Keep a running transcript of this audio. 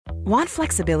Want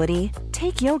flexibility?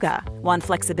 Take yoga. Want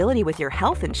flexibility with your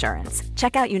health insurance?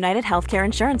 Check out United Healthcare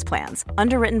Insurance Plans.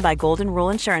 Underwritten by Golden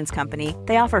Rule Insurance Company,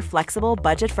 they offer flexible,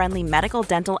 budget-friendly medical,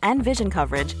 dental, and vision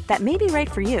coverage that may be right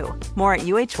for you. More at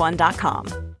uh1.com.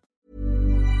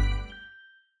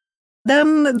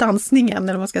 Den dansningen,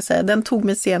 eller vad man ska säga, den tog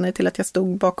mig senare till att jag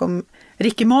stod bakom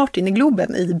Ricky Martin i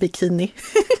Globen i bikini.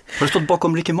 Har du stått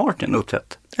bakom Ricky Martin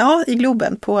uppträtt? Ja, i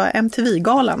Globen på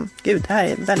MTV-galan. Gud, det här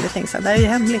är väldigt länge sedan. Det här är ju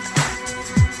hemligt.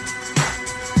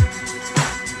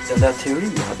 Den där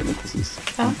teorin jag hade precis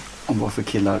om varför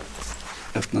killar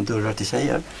öppnar dörrar till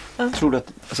tjejer. Ja.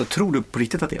 Tror du på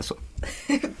riktigt att det är så?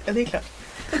 Ja, det är klart.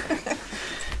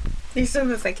 Det är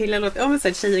som en killar låter, om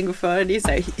en tjejen går före, det är så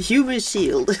här human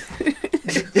shield.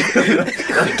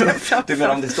 Du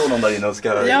menar om det står någon där inne och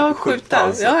ska skjuta?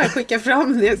 Alltså. Ja, jag skickar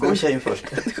fram det. Gå tjejen först.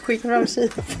 Skickar fram tjejen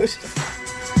först.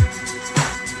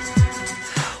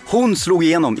 Hon slog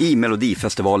igenom i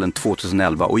Melodifestivalen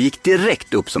 2011 och gick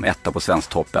direkt upp som etta på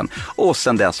Svensktoppen. Och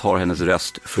sedan dess har hennes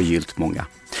röst förgyllt många.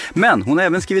 Men hon har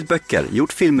även skrivit böcker,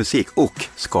 gjort filmmusik och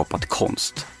skapat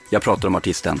konst. Jag pratar om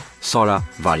artisten Sara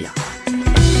Varga.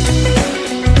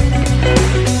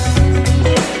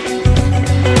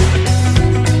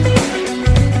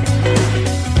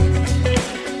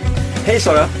 Hej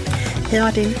Sara! Hej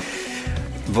Martin!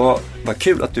 Vad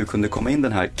kul att du kunde komma in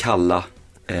den här kalla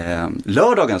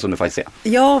lördagen som du faktiskt är.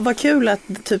 Ja, vad kul att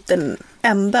typ den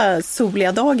enda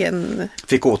soliga dagen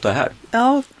fick åta här.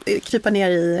 Ja, krypa ner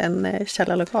i en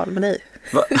källarlokal med dig.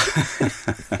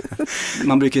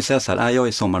 Man brukar ju säga så här, jag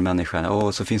är sommarmänniska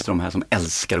och så finns det de här som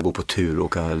älskar att gå på tur och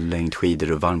åka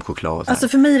längdskidor och varm choklad. Alltså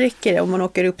för mig räcker det om man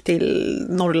åker upp till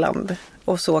Norrland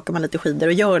och så åker man lite skidor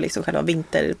och gör liksom själva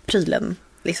vinterprylen.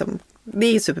 Liksom. Det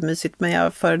är supermysigt, men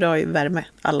jag föredrar ju värme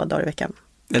alla dagar i veckan.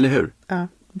 Eller hur? Ja,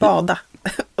 bada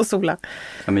och sola.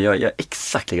 Ja, men jag är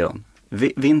exakt likadan.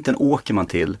 Vintern åker man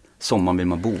till, sommaren vill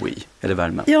man bo i, eller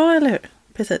värmen. Ja, eller hur?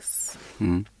 Precis.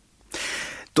 Mm.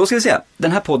 Då ska vi se,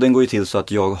 den här podden går ju till så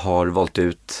att jag har valt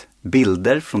ut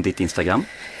bilder från ditt Instagram.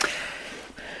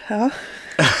 Ja.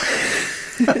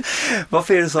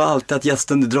 Varför är det så alltid att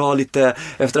gästen drar lite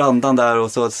efter andan där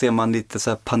och så ser man lite så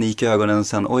här panik i ögonen och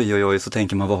sen oj så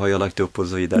tänker man vad har jag lagt upp och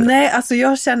så vidare. Nej, alltså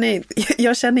jag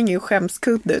känner ingen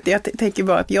skämskudde. Jag tänker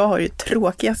bara att jag har ju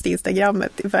tråkigaste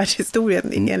Instagrammet i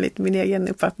världshistorien enligt min egen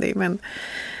uppfattning. Nej,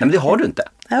 men det har du inte.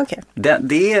 Okay.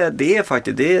 Det är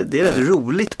faktiskt det är rätt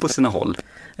roligt på sina håll.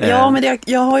 Ja, men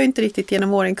jag har ju inte riktigt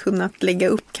genom åren kunnat lägga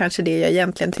upp kanske det jag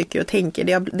egentligen tycker och tänker.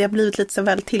 Det har blivit lite så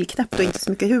väl tillknäppt och inte så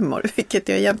mycket humor, vilket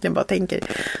jag egentligen bara tänker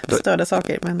störda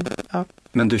saker.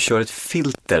 Men du kör ett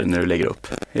filter när du lägger upp,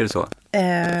 är det så?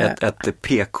 Ett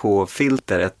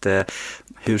PK-filter,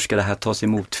 hur ska det här tas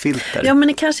emot-filter? Ja, men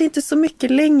det kanske inte så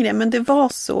mycket längre, men det var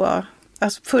så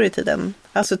alltså förr i tiden.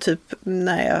 Alltså typ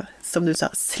när jag, som du sa,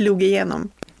 slog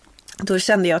igenom. Då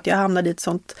kände jag att jag hamnade i ett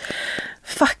sånt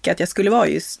fack att jag skulle vara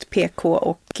just PK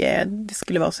och det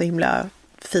skulle vara så himla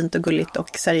fint och gulligt och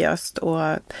seriöst.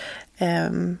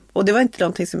 Och det var inte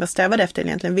någonting som jag strävade efter eller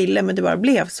egentligen ville, men det bara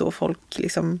blev så. Folk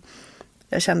liksom,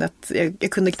 jag kände att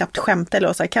jag kunde knappt skämta eller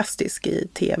vara sarkastisk i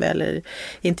tv eller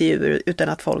intervjuer utan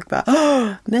att folk bara,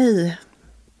 nej,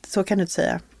 så kan du inte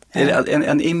säga. Är det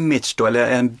en image då, eller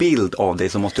en bild av dig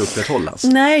som måste upprätthållas?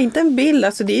 Nej, inte en bild.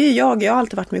 Alltså det är ju jag har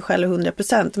alltid varit mig själv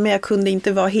 100%. Men jag kunde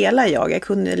inte vara hela jag. Jag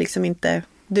kunde liksom inte...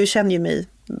 Du känner ju mig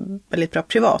väldigt bra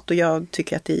privat. Och jag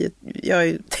tycker att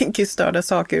jag tänker störda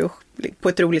saker och, på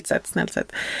ett roligt sätt, snällt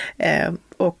sätt.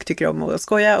 Och tycker om att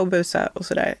skoja och busa och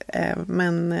sådär.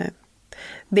 Men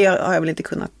det har jag väl inte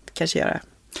kunnat kanske göra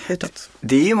utåt.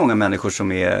 Det är ju många människor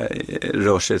som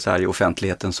rör sig så här i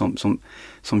offentligheten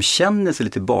som känner sig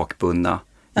lite bakbundna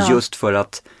just för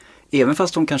att även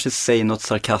fast de kanske säger något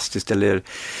sarkastiskt eller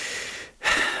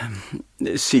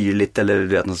syrligt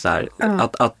eller något sådär,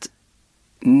 att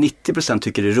 90%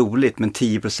 tycker det är roligt men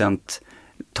 10%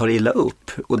 tar illa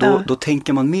upp. Och då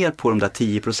tänker man mer på de där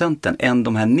 10% än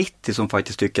de här 90% som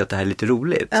faktiskt tycker att det här är lite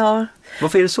roligt. Ja.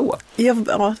 Varför är det så?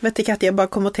 Vet du att jag bara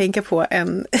kom att tänka på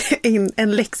en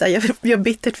läxa. Jag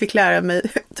bittert fick lära mig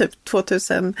typ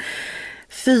 2004.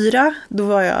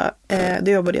 Då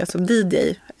jobbade jag som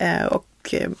DJ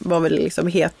och var väl liksom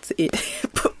het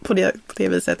på det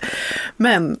viset.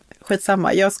 Men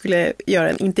skitsamma, jag skulle göra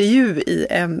en intervju i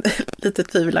en lite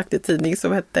tvivelaktig tidning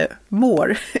som hette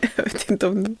More. Jag vet inte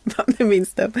om man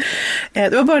minns den.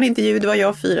 Det var bara en intervju, det var jag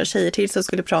och 4 tjejer till som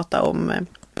skulle prata om,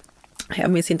 jag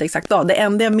minns inte exakt vad. Det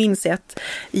enda jag minns är att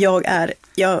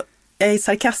jag är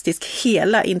sarkastisk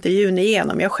hela intervjun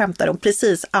igenom. Jag skämtar om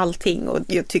precis allting och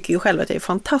jag tycker ju själv att jag är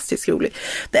fantastiskt rolig.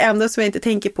 Det enda som jag inte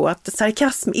tänker på är att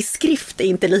sarkasm i skrift är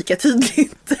inte lika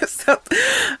tydligt. Så att,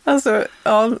 alltså,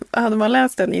 ja, hade man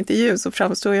läst den intervjun så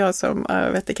framstår jag som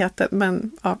vettekatten.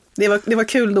 Men ja, det var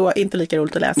kul då, inte lika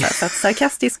roligt att läsa. Så att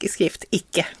sarkastisk i skrift,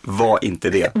 icke. Var inte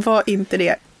det. Var inte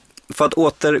det. För att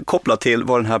återkoppla till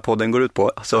vad den här podden går ut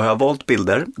på så har jag valt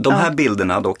bilder. De här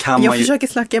bilderna då kan man ju... Jag försöker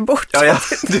snacka bort. Ja,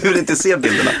 du vill inte se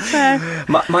bilderna.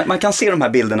 Man kan se de här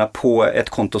bilderna på ett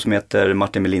konto som heter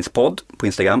Martin Melins podd på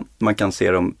Instagram. Man kan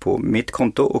se dem på mitt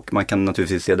konto och man kan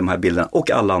naturligtvis se de här bilderna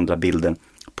och alla andra bilder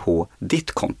på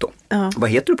ditt konto. Ja. Vad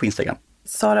heter du på Instagram?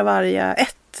 Sara Varga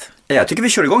 1. Jag tycker vi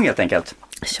kör igång helt enkelt.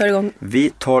 Kör igång. Vi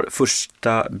tar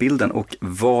första bilden och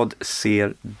vad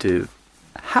ser du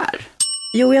här?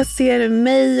 Jo, jag ser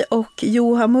mig och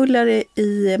Johan Mullare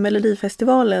i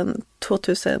Melodifestivalen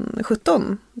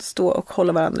 2017 stå och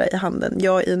hålla varandra i handen.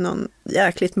 Jag i någon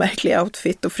jäkligt märklig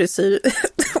outfit och frisyr.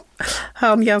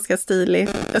 Han ganska stilig.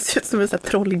 Jag ser ut som en sån här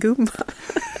trollgumma.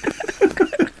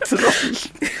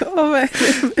 Ja,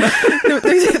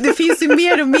 det finns ju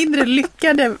mer och mindre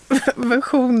lyckade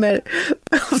versioner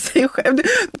av sig själv.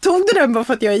 Tog du den bara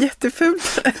för att jag är jätteful?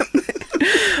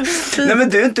 Nej, men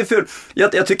du är inte ful.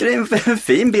 Jag tycker det är en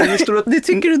fin bild. Det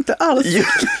tycker du inte alls.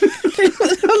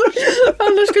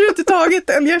 Annars skulle du inte tagit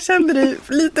den. Jag kände dig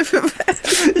lite för väl.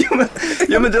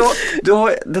 Ja, men du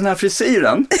har den här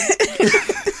frisyren.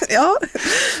 Ja.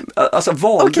 Alltså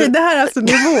Okej, det här är alltså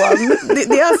nivån.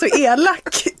 Det är alltså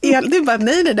elak. Det är bara,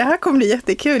 nej, det här kommer bli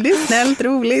jättekul. Det är snällt,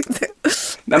 roligt.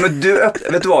 Nej, men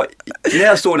vet du vad? När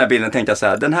jag såg den här bilden tänkte jag så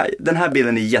här, den här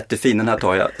bilden är jättefin, den här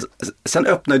tar jag. Sen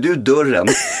öppnar du dörren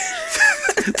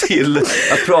till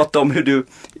att prata om hur du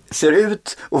ser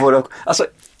ut och vad du... Alltså,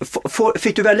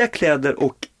 fick du välja kläder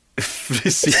och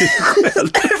frisyr själv?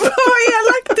 Vad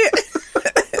elakt det.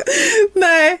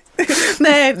 Nej.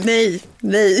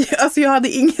 Alltså jag hade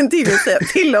ingenting att säga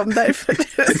till om därför.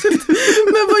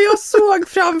 Men vad jag såg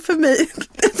framför mig,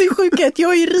 det sjuka är att jag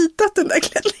har ju ritat den där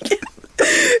klänningen.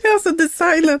 Jag har alltså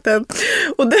designat den.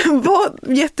 Och den var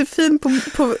jättefin på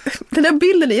den här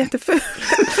bilden är jätteful.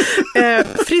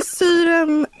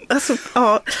 Frisyren, alltså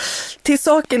ja, till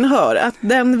saken hör att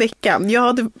den veckan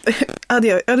jag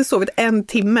hade sovit 1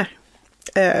 timme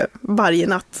varje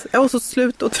natt. Jag var så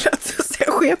slut och trött så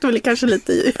jag sket väl kanske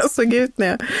lite i. Jag såg ut när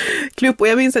jag klev upp och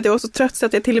jag minns att jag var så trött så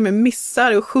att jag till och med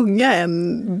missar att sjunga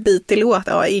en bit i låt.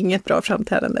 Ja, inget bra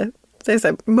framträdande. Det är så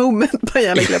här moment man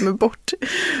gärna glömmer bort.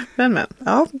 Men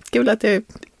ja, kul att jag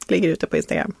ligger ute på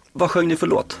Instagram. Vad sjöng ni för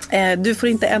låt? Du får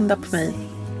inte ända på mig.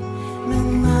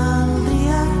 Men aldrig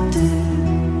att du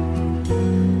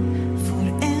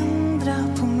får ändra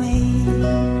på mig.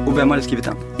 Och vem har skrivit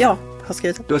den? Ja, har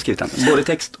skrivit den. Du har skrivit den, både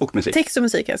text och musik. Text och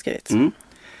musik har jag skrivit. Mm.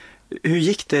 Hur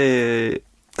gick det?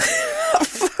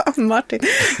 Fan Martin,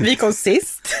 vi kom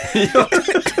sist. Ja.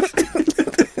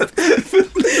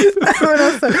 Men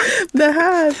alltså, det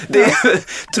här...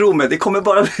 Tro mig, det kommer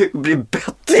bara bli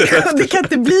bättre. Det kan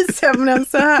inte bli sämre än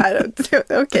så här.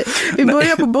 Okej, vi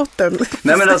börjar på botten.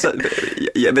 Nej, men alltså,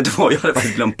 vet du vad, jag hade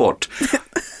faktiskt glömt bort.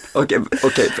 Okej,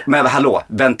 men hallå,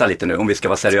 vänta lite nu om vi ska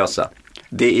vara seriösa.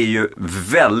 Det är ju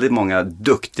väldigt många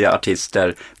duktiga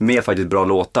artister med faktiskt bra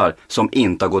låtar som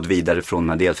inte har gått vidare från de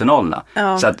här delfinalerna.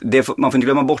 Ja. Så att man får inte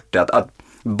glömma bort det, att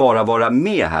bara vara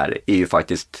med här är ju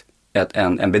faktiskt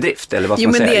en bedrift, eller vad ska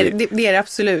man säga? Det är det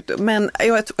absolut. Men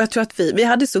jag tror att vi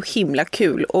hade så himla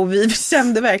kul och vi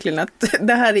kände verkligen att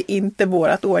det här är inte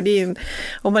vårat år. Det är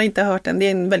om man inte har hört den, det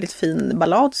är en väldigt fin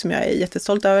ballad som jag är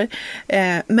jättestolt över.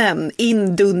 Men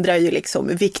indundrar ju liksom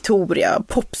Victoria,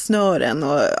 Popsnören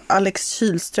och Alex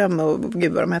Kylström och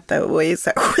gud vad de hette och är så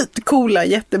här skitcoola,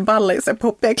 jätteballa i så här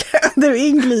poppiga kläder och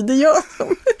inglider jag.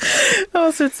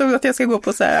 Jag ser ut som att jag ska gå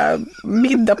på så här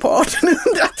middag på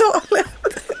 1800-talet.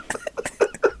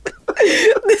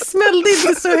 Det smällde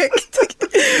inte så högt.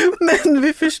 Men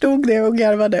vi förstod det och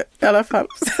garvade i alla fall.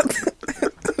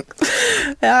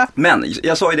 Ja. Men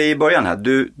jag sa ju det i början här.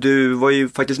 Du var ju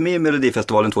faktiskt med i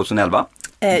Melodifestivalen 2011.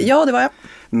 Ja, det var jag.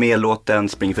 Med låten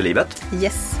Spring för livet.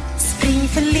 Yes. Spring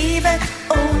för livet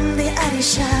om det är dig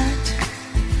kärt.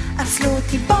 Att slå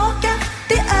tillbaka,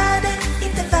 det är det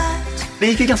inte värt. Det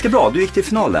gick ju ganska bra. Du gick till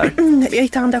final där. Jag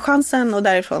gick till andra chansen och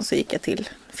därifrån så gick jag till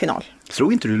final.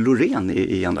 Tror inte du Loreen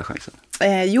i andra chansen?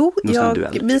 Jo,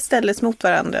 vi ställdes mot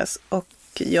varandra och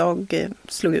jag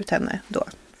slog ut henne då.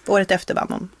 Året efter vann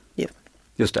hon ju.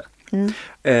 Just det.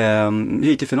 Hur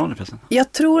gick det i finalen förresten?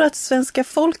 Jag tror att svenska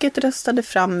folket röstade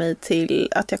fram mig till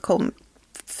att jag kom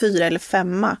 4 eller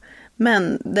 5.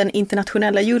 Men den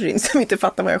internationella juryn som inte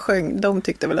fattar vad jag sjöng, de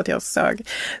tyckte väl att jag sög.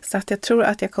 Så att jag tror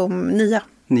att jag kom 9.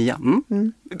 9.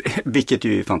 Vilket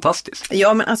ju är fantastiskt.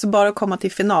 Ja, men alltså bara att komma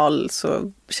till final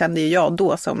så kände ju jag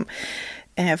då som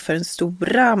för den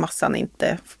stora massan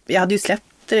inte. Jag hade ju släppt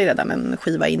redan en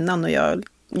skiva innan och jag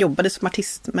jobbade som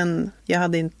artist, men jag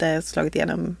hade inte slagit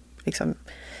igenom liksom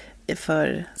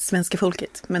för svenska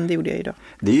folket, men det gjorde jag ju då.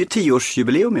 Det är ju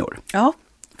 10-årsjubileum i år. Ja.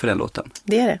 För den låten.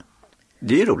 Det är det.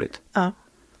 Det är ju roligt. Ja,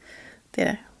 det är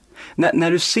det.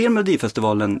 När du ser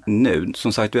Melodifestivalen nu,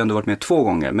 som sagt du har ändå varit med 2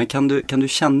 gånger, men kan du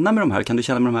känna med de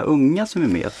här, de här unga som är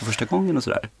med för första gången och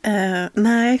sådär?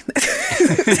 Nej.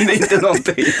 Det är inte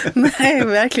någonting. Nej,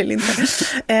 verkligen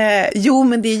inte. Jo,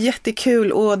 men det är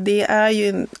jättekul och det är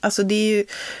ju, alltså det är ju,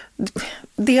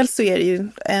 dels så är det ju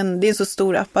det är en så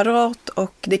stor apparat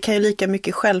och det kan ju lika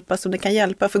mycket stjälpa som det kan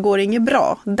hjälpa, för går det inget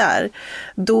bra där,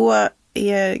 då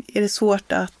är det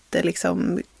svårt att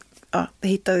liksom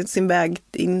hitta sin väg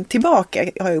in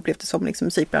tillbaka, har jag upplevt det som liksom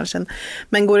musikbranschen.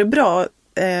 Men går det bra,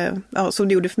 som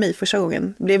det gjorde för mig första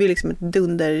gången, det blev ju liksom ett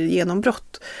dunder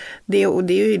genombrott. Och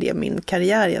det är ju det min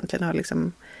karriär egentligen har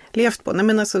liksom levt på. Nej,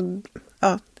 men alltså,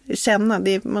 känna,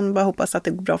 man bara hoppas att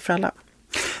det går bra för alla.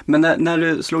 Men när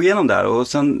du slog igenom där och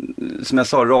sen, som jag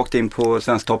sa, rakt in på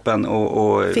Svensktoppen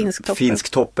och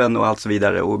Finsktoppen och allt så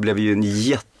vidare, och blev ju en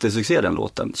jättesuccé den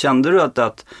låten. Kände du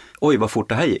att oj vad fort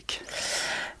det här gick?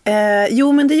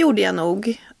 Jo, men det gjorde jag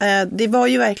nog. Det var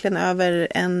ju verkligen över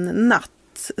en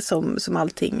natt som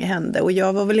allting hände, och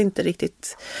jag var väl inte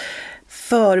riktigt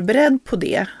förberedd på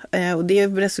det. Och det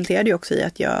resulterade ju också i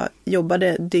att jag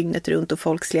jobbade dygnet runt och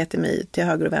folk slet i mig till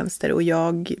höger och vänster, och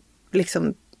jag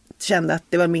liksom kände att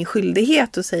det var min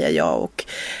skyldighet att säga ja och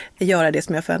göra det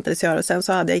som jag förväntades göra. Och sen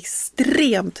så hade jag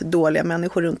extremt dåliga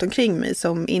människor runt omkring mig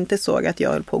som inte såg att jag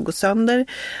höll på att gå sönder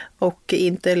och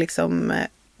inte liksom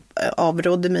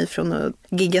avrådde mig från att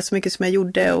gigga så mycket som jag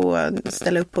gjorde och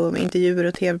ställa upp på intervjuer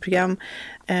och tv-program.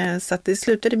 Så att det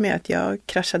slutade med att jag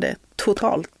kraschade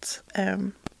totalt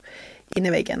in i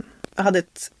väggen. Jag hade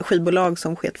ett skivbolag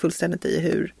som sket fullständigt i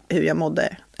hur jag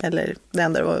mådde. Eller det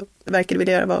enda de verkade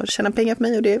vilja göra var att tjäna pengar på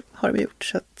mig, och det har de gjort.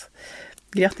 Så att,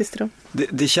 grattis till dem.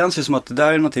 Det känns ju som att det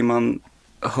där är någonting man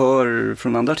hör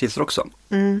från andra artister också.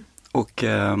 Och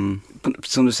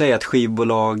som du säger, att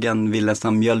skivbolagen vill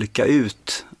nästan mjölka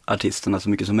ut artisterna så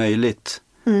mycket som möjligt.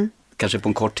 Kanske på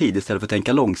en kort tid istället för att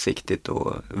tänka långsiktigt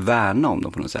och värna om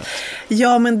dem på något sätt.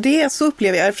 Ja, men så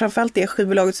upplever jag, framförallt det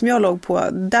skivbolaget som jag låg på,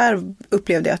 där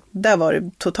upplevde jag att där var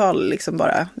det total liksom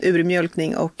bara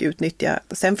urmjölkning och utnyttja.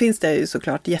 Sen finns det ju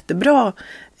såklart jättebra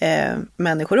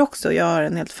människor också. Jag har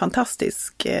en helt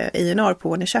fantastisk A&R på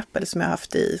Warner Chappell som jag har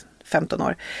haft i 15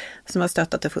 år, som har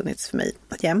stöttat och funnits för mig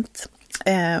jämt.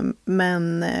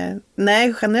 Men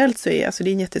nej, generellt så är alltså, det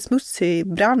är en jättesmutsig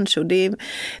bransch, och det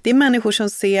är människor som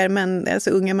ser alltså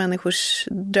unga människors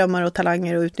drömmar och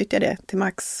talanger och utnyttjar det till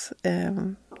max.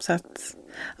 Så att,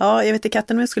 jag vet inte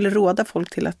katten om jag skulle råda folk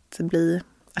till att bli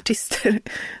artister.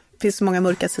 Det finns så många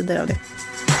mörka sidor av det.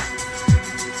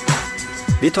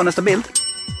 Vi tar nästa bild.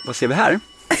 Vad ser vi här?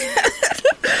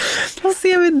 Vad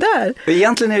ser vi där?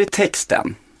 Egentligen är det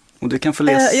texten. Och du kan få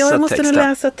läsa texten. Jag måste nog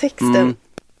läsa texten.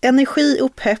 Energi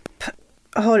och pepp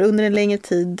har under en längre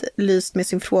tid lyst med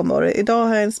sin frånvaro. Idag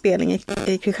har jag en spelning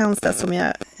i Kristianstad som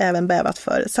jag även bävat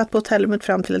för. Satt på hotellrummet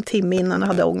fram till en timme innan och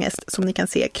hade ångest. Som ni kan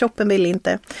se, kroppen ville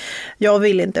inte. Jag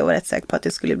ville inte och var rätt säker på att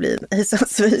det skulle bli en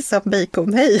hisam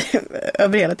bacon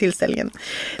över hela tillställningen.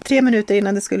 3 minuter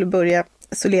innan det skulle börja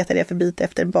så letade jag för bit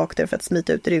efter en bakdörr för att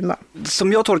smita ut och rymma.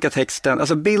 Som jag tolkar texten,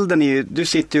 alltså bilden är ju, du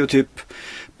sitter ju typ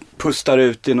pustar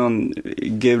ut i någon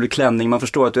gul klänning. Man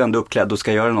förstår att du ändå är uppklädd och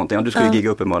ska göra någonting. Ja, du ska ju gigga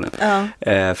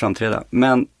uppenbarligen. Framträda.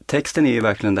 Men texten är ju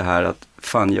verkligen det här att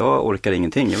fan, jag orkar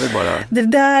ingenting. Jag vill bara...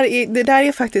 Det där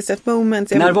är faktiskt ett moment.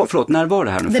 När var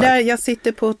det här ungefär? Det där, jag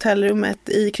sitter på hotellrummet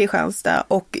i Kristianstad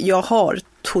och jag har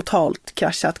totalt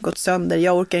kraschat, gått sönder.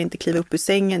 Jag orkar inte kliva upp ur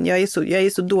sängen. Jag är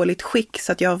så dåligt skick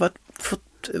så att jag har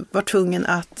var tvungen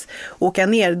att åka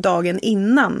ner dagen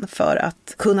innan för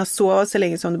att kunna sova så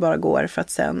länge som det bara går, för att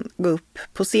sen gå upp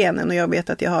på scenen. Och jag vet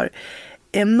att jag har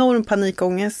enorm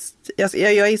panikångest. Jag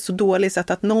är så dålig så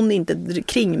att någon inte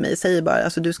kring mig säger bara,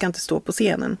 alltså du ska inte stå på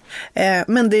scenen.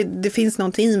 Men det finns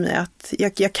någonting i mig att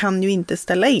jag kan ju inte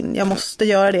ställa in. Jag måste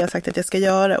göra det jag sagt att jag ska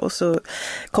göra. Och så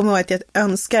kommer jag att jag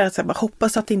önskar att jag bara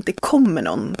hoppas att det inte kommer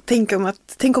någon.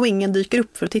 Tänk om ingen dyker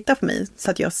upp för att titta på mig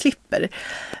så att jag slipper.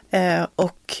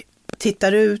 Och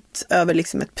tittar ut över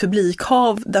liksom ett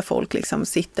publikhav där folk liksom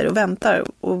sitter och väntar,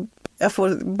 och jag får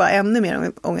bara ännu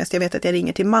mer ångest. Jag vet att jag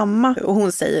ringer till mamma och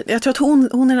hon säger, jag tror att hon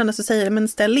är den enda som säger, men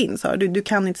ställ in, så du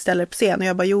kan inte ställa dig på scen. Och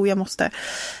jag bara, jo jag måste.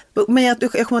 Men jag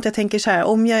kommer att jag tänker så här,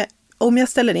 om jag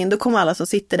ställer in, då kommer alla som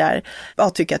sitter där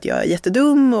tycka att jag är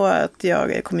jättedum och att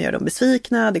jag kommer göra dem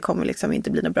besvikna. Det kommer liksom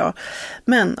inte bli något bra.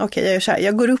 Men okej, jag gör så här.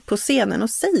 Jag går upp på scenen och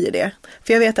säger det.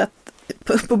 För jag vet att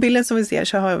på bilden som vi ser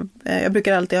så har jag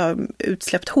brukar alltid ha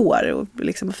utsläppt hår och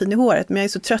liksom fin i håret. Men jag är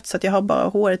så trött så att jag har bara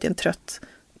håret i en trött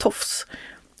tofs.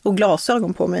 Och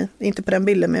glasögon på mig. Inte på den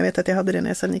bilden, men jag vet att jag hade det när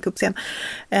jag sen gick upp scen.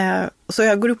 Så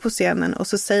jag går upp på scenen och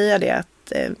så säger jag det att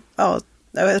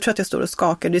jag tror att jag står och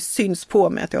skakar. Det syns på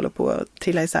mig att jag håller på att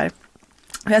trilla isär.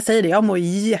 Och jag säger det, jag mår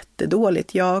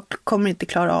jättedåligt. Jag kommer inte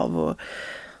klara av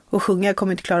att sjunga. Jag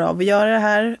kommer inte klara av att göra det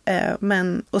här.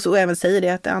 Och så även säger det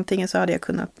att antingen så hade jag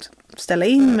kunnat ställa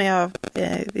in. Men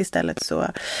istället så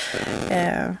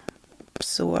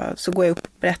går jag upp och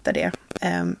berättar det.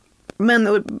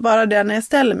 Men bara det när jag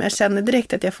ställer mig, jag känner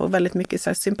direkt att jag får väldigt mycket så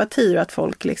här sympati och att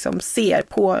folk liksom ser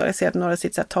på. Jag ser att några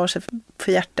sitter så här, tar sig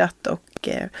för hjärtat och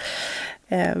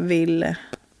vill...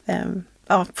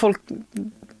 folk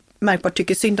märkbart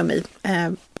tycker synd om mig.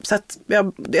 Så att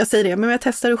jag säger det, men jag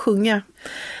testar att sjunga.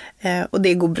 Och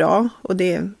det går bra. Och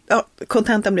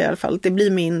kontentan blir i alla fall, det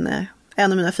blir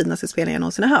en av mina finaste spelningar jag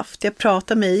någonsin har haft. Jag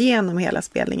pratar mig igenom hela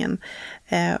spelningen.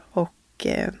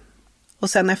 Och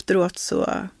sen efteråt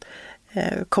så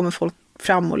kommer folk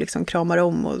fram och liksom kramar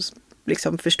om och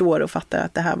liksom förstår och fattar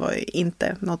att det här var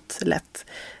inte något lätt.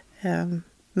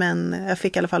 Men jag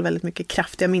fick i alla fall väldigt mycket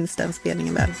kraft. Jag minns den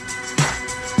spelningen väl.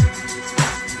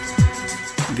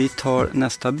 Vi tar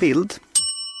nästa bild.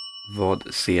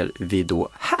 Vad ser vi då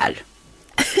här?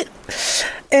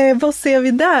 Vad ser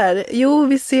vi där? Jo,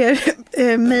 vi ser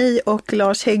mig och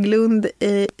Lars Hägglund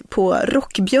på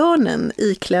Rockbjörnen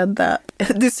iklädda.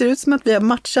 Det ser ut som att vi har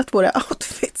matchat våra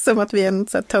outfits, som att vi är en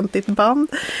så här töntigt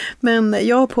band. Men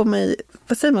jag har på mig,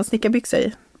 vad säger man,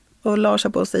 snickarbyxor. Och Lars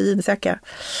har på sig jeansjacka.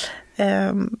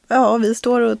 Vi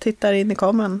står och tittar in i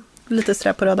kameran. Lite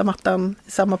sådär på röda mattan,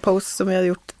 i samma pose som vi har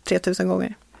gjort 3000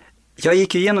 gånger. Jag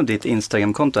gick ju igenom ditt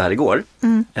Instagram-konto här igår,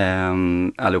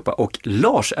 allihopa, och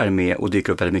Lars är med och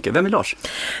dyker upp väldigt mycket. Vem är Lars?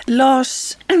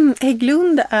 Lars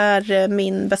Hägglund är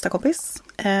min bästa kompis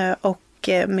och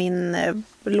min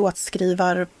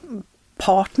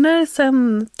låtskrivarpartner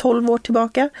sedan 12 år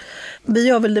tillbaka. Vi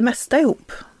gör väl det mesta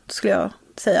ihop, skulle jag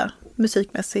säga,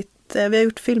 musikmässigt. Vi har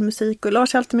gjort filmmusik och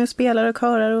Lars är alltid med och spelar och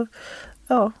körar.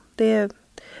 Och, det är...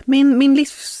 Min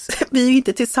livs... Vi är ju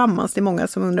inte tillsammans, det är många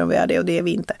som undrar om vi är det och det är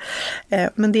vi inte.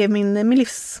 Men det är min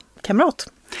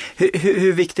livskamrat.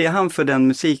 Hur viktig är han för den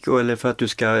musik eller för att du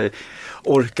ska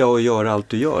orka och göra allt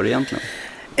du gör egentligen?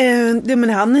 Men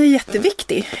han är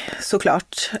jätteviktig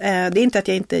såklart. Det är inte att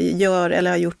jag inte gör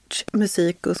eller har gjort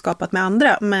musik och skapat med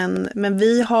andra. Men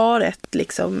vi har ett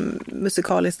liksom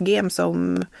musikaliskt game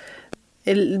som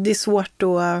det är svårt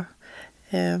att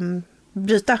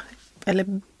bryta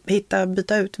eller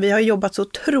byta ut. Vi har jobbat så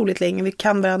otroligt länge. Vi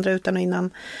kan varandra utan och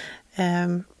innan.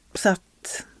 Så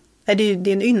att det är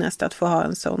en ynnest att få ha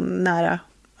en sån nära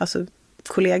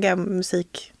kollega,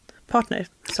 musikpartner.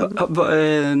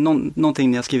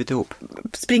 Någonting ni har skrivit ihop?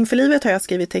 Spring för livet har jag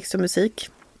skrivit text och musik.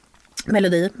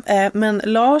 Melodi. Men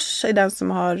Lars är den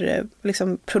som har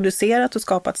liksom producerat och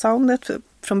skapat soundet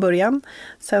från början.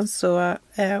 Sen så,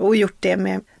 och gjort det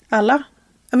med alla.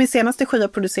 Min senaste skiva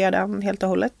producerade han helt och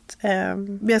hållet.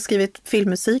 Vi har skrivit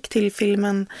filmmusik till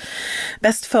filmen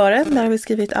Bäst före. Där har vi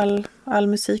skrivit all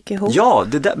musik ihop. Ja,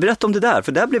 berätta om det där.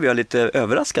 För där blev jag lite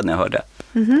överraskad när jag hörde.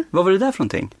 Mm-hmm. Vad var det där för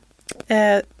någonting?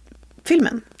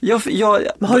 Filmen?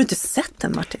 Men har du inte sett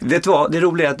den, Martin? Vet du vad? Det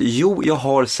roliga är att jag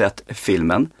har sett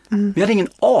filmen. Men jag hade ingen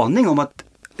aning om att...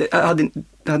 Hade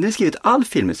ni skrivit all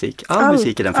filmmusik? All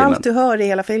musik i den filmen? Allt du hör i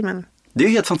hela filmen. Det är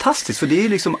ju helt fantastiskt, för det är ju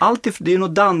liksom det är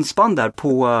något dansband där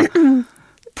på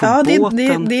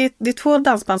båten. Det är 2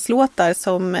 dansbandslåtar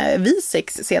som vi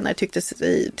 6 senare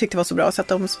tyckte var så bra så att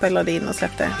de spelade in och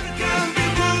släppte.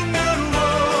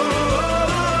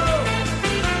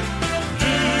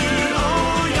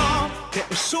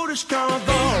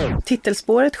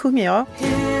 Titelspåret sjunger jag.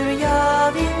 Hur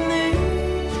gör vi nu?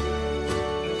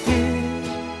 Hur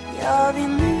gör vi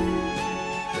nu?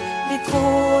 Vi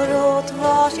går åt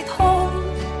varsitt håll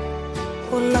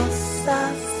och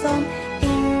låtsas som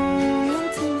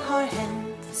ingenting har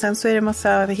hänt. Sen så är det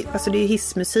massa, det är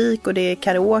hissmusik och det är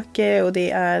karaoke och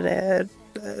det är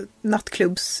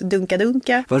nattklubbs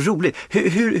dunka. Vad roligt.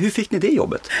 Hur fick ni det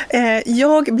jobbet?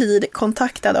 Jag blir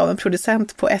kontaktad av en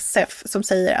producent på SF som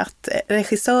säger att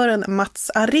regissören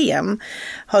Mats Arén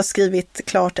har skrivit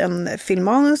klart en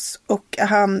filmmanus och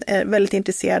han är väldigt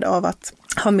intresserad av att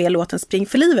ha med låten Spring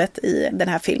för livet i den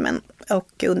här filmen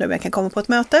och undrar om jag kan komma på ett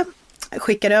möte.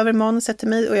 skickar över manuset till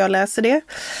mig och jag läser det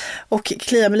och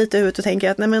kliar mig lite i huvudet och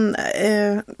tänker att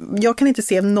jag kan inte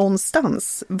se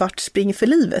någonstans vart Spring för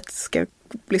livet ska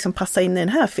liksom passa in i den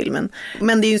här filmen.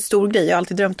 Men det är ju en stor grej. Jag har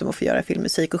alltid drömt om att få göra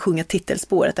filmmusik och sjunga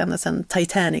titelspåret ända sedan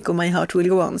Titanic och My Heart Will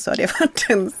Go On, så har det varit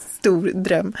en stor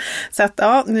dröm. Så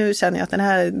att nu känner jag att den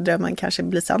här drömmen kanske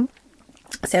blir sann.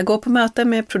 Så jag går på möte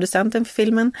med producenten för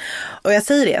filmen och jag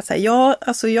säger det så här,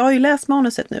 jag har ju läst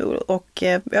manuset nu och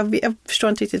jag förstår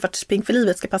inte riktigt vart Spring för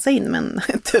livet ska passa in, men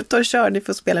typ då kör, ni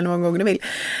får spela någon gång du vill.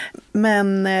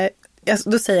 Men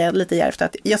då säger jag lite djärvt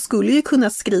att jag skulle ju kunna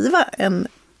skriva en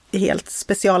helt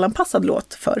specialanpassad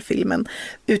låt för filmen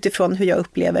utifrån hur jag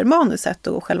upplever manuset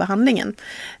och själva handlingen.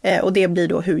 Och det blir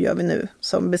då Hur gör vi nu,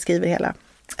 som beskriver hela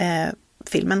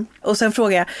filmen. Och sen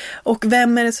frågar jag, och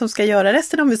vem är det som ska göra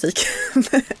resten av musiken?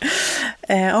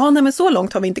 Men så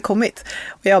långt har vi inte kommit.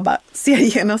 Och jag bara ser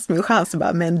genast min chans och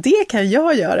bara, men det kan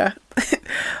jag göra.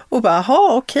 Och bara,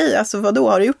 okej, alltså vadå,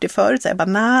 har du gjort det förut? Så jag bara,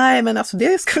 nej, men alltså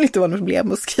det skulle inte vara något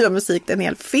problem att skriva musik till en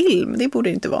hel film. Det borde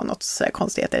inte vara något så här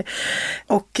konstigheter.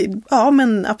 Och ja,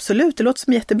 men absolut, det låter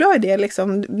som en jättebra idé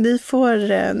liksom.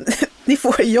 Ni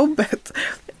får jobbet.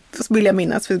 Så vill jag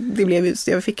minnas, för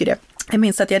jag fick ju det. Jag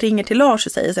minns att jag ringer till Lars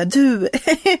och säger så här, du,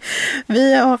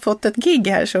 vi har fått ett gig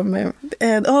här som,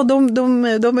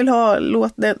 de vill ha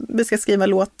låt, vi ska skriva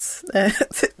låt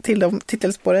till dem,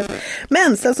 titelspåret.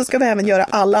 Men sen så ska vi även göra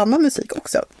all annan musik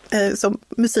också, som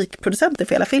musikproducenter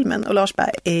för hela filmen. Och Lars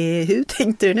bara, hur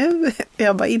tänkte du nu?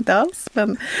 Jag bara, inte alls,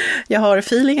 men jag har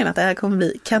feelingen att det här kommer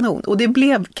bli kanon. Och det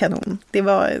blev kanon. Det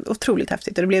var otroligt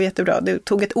häftigt och det blev jättebra. Det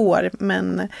tog ett år,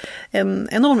 men en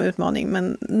enorm utmaning,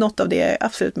 men något av det jag är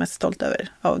absolut mest stolt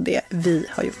över av det vi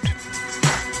har gjort.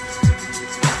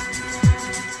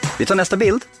 Vi tar nästa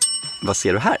bild. Vad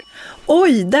ser du här?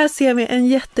 Oj, där ser vi en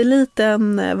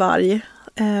jätteliten varg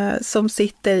som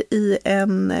sitter i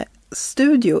en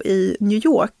studio i New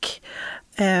York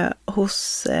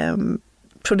hos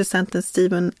producenten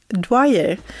Steven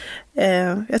Dwyer.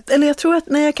 Eller jag tror att,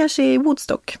 nej, jag kanske är i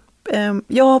Woodstock.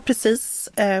 Jag har precis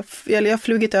jag har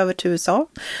flugit över till USA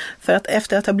för att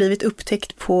efter att ha blivit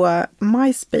upptäckt på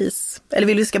MySpace, eller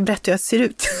vill du ska berätta hur jag ser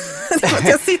ut?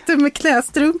 Jag sitter med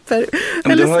knästrumpor.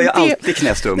 Men du har ju alltid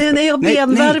knästrumpor. Nej, jag har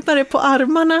benvärmare på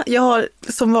armarna. Jag har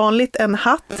som vanligt en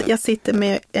hatt. Jag sitter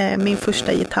med min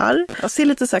första gitarr. Jag ser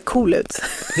lite så här cool ut.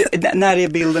 När är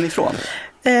bilden ifrån?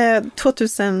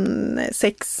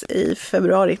 2006 i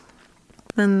februari.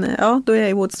 Men ja, då är jag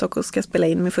i Woodstock och ska spela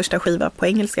in min första skiva på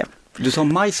engelska. Du sa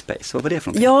MySpace, vad var det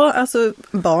för något? Ja, alltså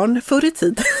förr i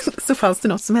tiden så fanns det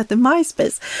något som hette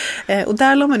MySpace. Och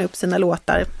där la man upp sina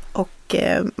låtar och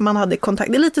man hade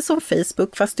kontakt. Det är lite som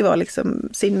Facebook, fast det var liksom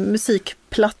sin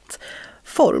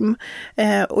musikplattform.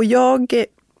 Och jag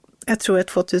tror att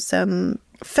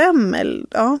 2005 eller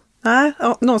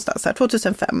någonstans här,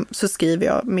 2005 så skriver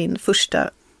jag min första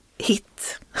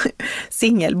hit,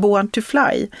 singel, Born to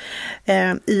Fly,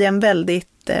 i en väldigt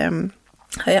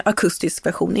akustisk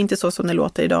version, inte så som det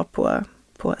låter idag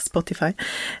på Spotify.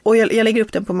 Och jag lägger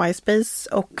upp den på MySpace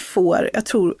och får, jag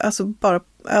tror, alltså bara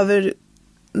över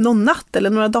någon natt eller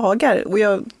några dagar, och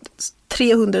jag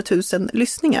 300 000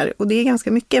 lyssningar, och det är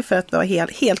ganska mycket för att vara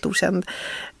helt okänd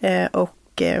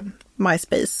och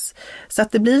MySpace. Så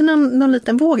att det blir någon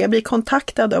liten våg. Jag blir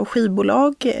kontaktad av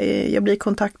skivbolag, jag blir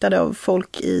kontaktad av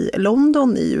folk i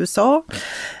London, i USA,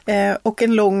 och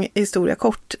en lång historia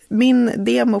kort. Min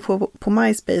demo på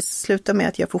MySpace slutar med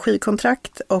att jag får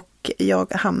skivkontrakt och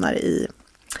jag hamnar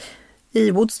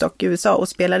i Woodstock i USA och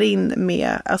spelar in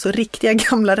med alltså riktiga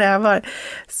gamla rävar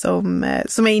som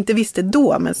jag inte visste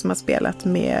då, men som har spelat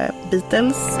med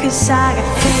Beatles.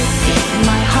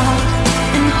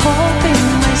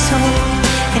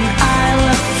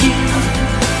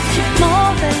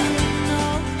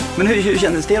 Men hur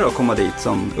kändes det då att komma dit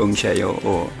som ung tjej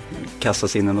och kasta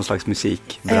sig in i någon slags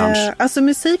musikbransch? Alltså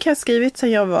musik har jag skrivit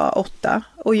sedan jag var 8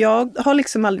 och jag har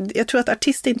liksom aldrig, jag tror att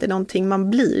artist är inte någonting man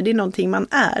blir, det är någonting man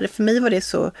är. För mig var det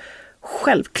så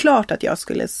självklart att jag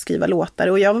skulle skriva låtar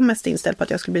och jag var mest inställd på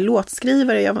att jag skulle bli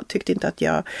låtskrivare. Jag tyckte inte att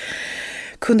jag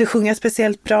kunde sjunga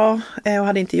speciellt bra och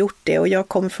hade inte gjort det, och jag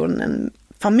kom från en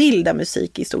familj där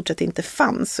musik i stort sett inte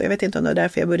fanns, och jag vet inte om det var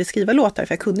därför jag började skriva låtar,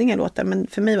 för jag kunde inga låtar, men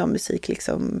för mig var musik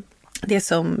liksom det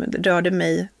som rörde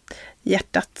mig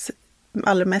hjärtat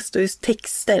allra mest. Och just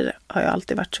texter har jag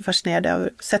alltid varit så fascinerad av,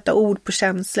 sätta ord på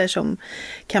känslor som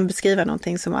kan beskriva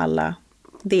någonting som alla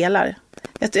delar.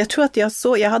 Jag tror att jag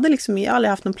hade liksom, jag aldrig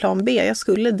haft någon plan B, jag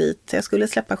skulle dit, jag skulle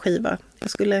släppa skiva, jag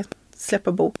skulle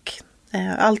släppa bok,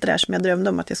 allt det där som jag drömde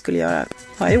om att jag skulle göra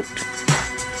har jag gjort.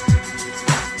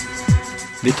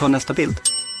 Vi tar nästa bild.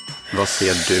 Vad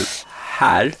ser du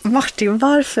här. Martin,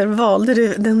 varför valde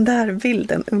du den där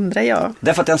bilden, undrar jag?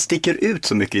 Därför att den sticker ut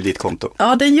så mycket i ditt konto.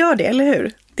 Ja, den gör det, eller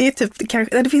hur? Det är typ,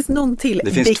 det finns någon till.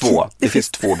 Det finns två. Det finns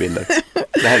två bilder.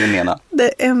 Det här är den ena.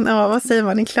 Vad säger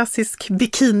man? En klassisk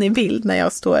bikinibild när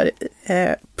jag står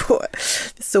på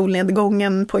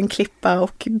solnedgången på en klippa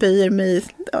och böjer mig,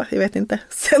 jag vet inte,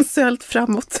 sensuellt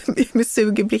framåt med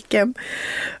sug i blicken.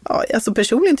 Ja, alltså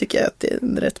personligen tycker jag att det är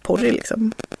rätt porrig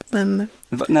liksom. Men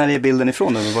när är bilden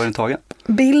ifrån då? Var är den tagen?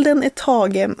 Bilden är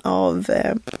tagen av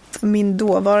min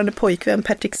dåvarande pojkvän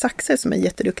Patrick Saxe som är en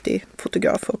jätteduktig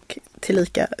fotograf och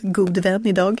tillika god vän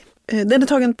idag. Den är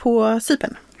tagen på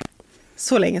Cypern.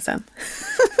 Så länge sedan.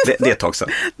 Det är ett tag sedan.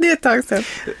 Det är ett tag sedan.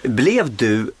 Blev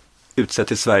du utsedd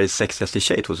till Sveriges sexigaste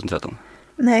tjej 2013?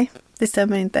 Nej, det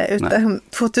stämmer inte. Utan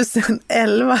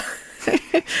 2011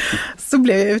 så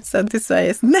blev jag utsedd till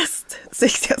Sveriges näst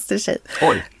sexigaste tjej.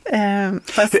 Oj.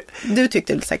 Fast du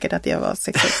tyckte väl säkert att jag var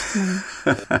sexigast.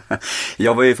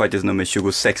 Jag var ju faktiskt nummer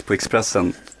 26 på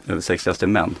Expressen över sexigaste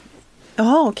män.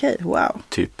 Jaha, okej. Wow.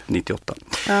 Typ 98.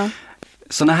 Ja.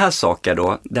 Såna här saker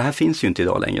då, det här finns ju inte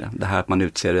idag längre. Det här att man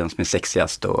utser den som är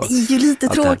sexigast. Och det är ju lite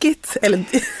tråkigt. Eller...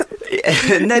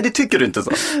 Nej, det tycker du inte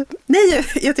så. Nej,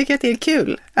 jag tycker att det är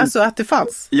kul. Alltså att det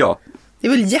fanns. Ja. Det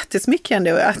är väl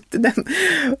jättesmyckande att den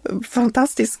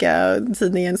fantastiska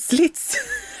tidningen Slits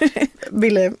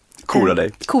ville kora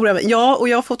dig. Ja, och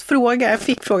jag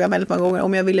fick fråga väldigt många gånger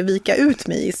om jag ville vika ut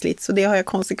mig i Slits, och det har jag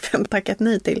konsekvent tackat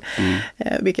nej till.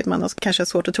 Vilket man kanske har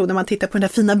svårt att tro när man tittar på den där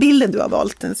fina bilden du har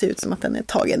valt. Den ser ut som att den är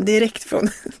tagen direkt från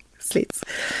Slits.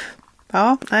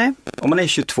 Ja, nej. Om man är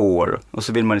 22 år och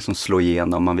så vill man liksom slå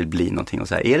igenom, man vill bli någonting och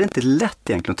så här. Är det inte lätt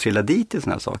egentligen att trilla dit i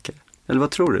såna här saker? Eller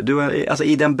vad tror du? Du är, alltså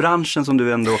i den branschen som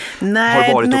du ändå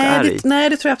har varit och är i. Nej,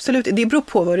 det tror jag absolut. Det beror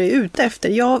på vad du är ute efter.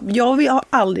 Jag har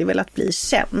aldrig velat bli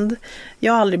känd.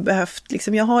 Jag har aldrig behövt,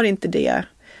 liksom, jag har inte det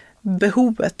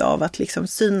behovet av att liksom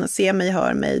se mig,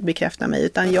 höra mig, bekräfta mig.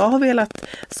 Utan jag har velat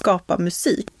skapa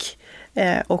musik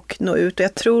och nå ut. Och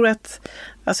jag tror att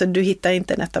alltså, du hittar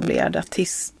inte en etablerad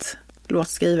artist,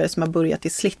 låtskrivare som har börjat i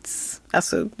Slits.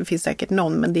 Alltså det finns säkert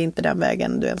någon, men det är inte den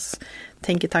vägen du ens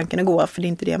tänker tanken att gå, för det är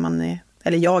inte det man är,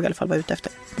 eller jag i alla fall var ute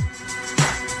efter.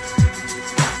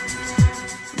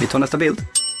 Vi tar nästa bild.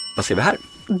 Vad ser vi här?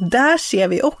 Där ser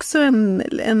vi också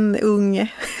en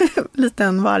ung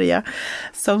liten varja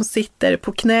som sitter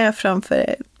på knä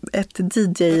framför ett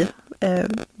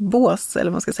DJ-bås, eller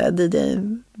vad man ska säga,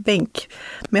 DJ-bänk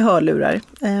med hörlurar.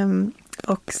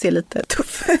 Och ser lite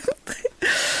tuff ut.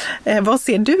 Vad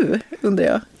ser du, undrar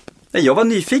jag? Jag var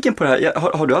nyfiken på det här.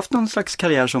 Har du haft någon slags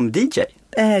karriär som DJ?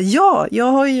 Ja, jag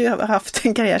har ju haft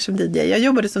en karriär som DJ. Jag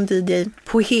jobbade som DJ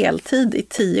på heltid i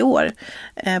 10 år.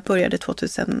 Började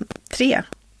 2003.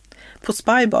 På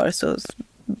Spybar så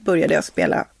började jag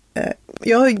spela.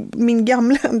 Jag har min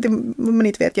gamla, det man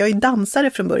inte vet, jag är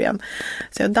dansare från början.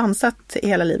 Så jag har dansat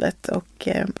hela livet, och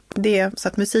så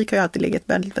att musik har ju alltid legat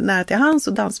väldigt nära till hands,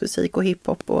 och dansmusik och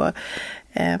hiphop och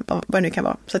vad det nu kan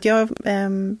vara. Så att jag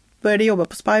började jobba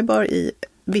på Spybar i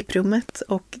VIP-rummet,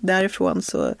 och därifrån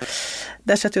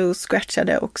där satt jag och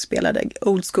scratchade och spelade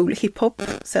old school hiphop.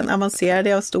 Sen avancerade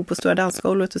jag och stod på stora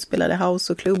dansgolvet och spelade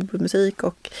house och klubbmusik,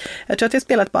 och jag tror att jag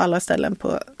spelat på alla ställen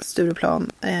på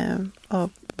Stureplan och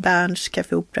Berns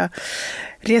Café Opera.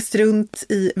 Rest runt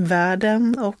i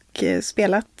världen och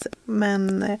spelat.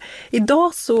 Men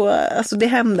idag så, alltså det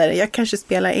händer, jag kanske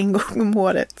spelar en gång om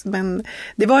året, men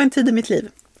det var en tid i mitt liv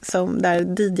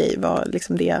där DJ var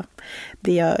liksom det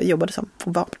jag jobbade som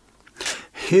och var.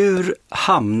 Hur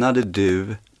hamnade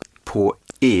du på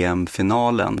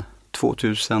EM-finalen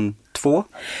 2002?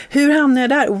 Hur hamnade jag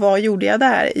där och vad gjorde jag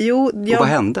där? Och vad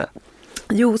hände?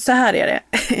 Jo, så här är det.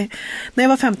 När jag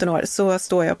var 15 år så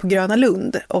står jag på Gröna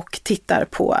Lund och tittar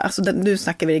på, alltså nu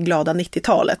snackar vi det glada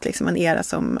 90-talet, liksom en era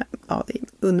som är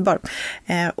underbar,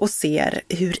 och ser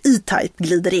hur E-Type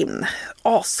glider in.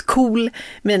 Ascool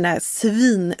med den här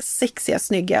svinsexiga,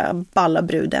 snygga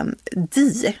ballabruden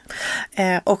Di.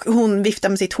 Och hon viftar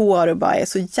med sitt hår och bara är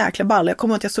så jäkla ball. Jag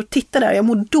kommer att jag står och tittar där, jag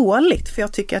mår dåligt för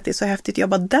jag tycker att det är så häftigt. Jag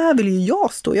bara, där vill ju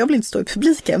jag stå, jag vill inte stå i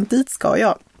publiken, dit ska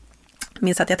jag.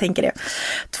 Minns att jag tänker det.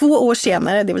 2 år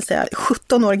senare, det vill säga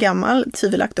 17 år gammal,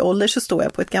 tvivelaktig ålder, så står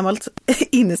jag på ett gammalt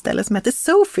inneställe som heter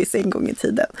Sophies en gång i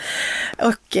tiden.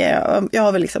 Och jag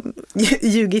har väl liksom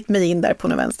ljugit mig in där på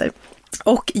någon vänster.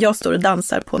 Och jag står och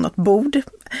dansar på något bord.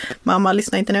 Mamma,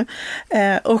 lyssna inte nu.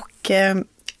 Och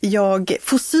jag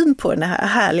får syn på den här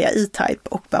härliga E-Type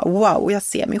och bara wow, jag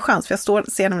ser min chans. För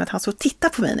jag ser nämligen att han så tittar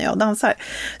på mig när jag dansar.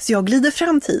 Så jag glider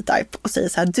fram till E-Type och säger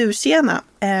så här, du tjena,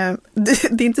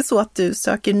 det är inte så att du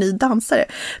söker ny dansare.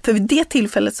 För vid det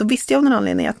tillfället så visste jag av någon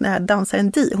anledning att den här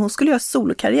dansaren Di, hon skulle göra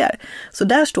solokarriär. Så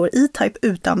där står E-Type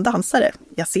utan dansare.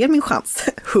 Jag ser min chans.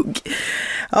 Hugg.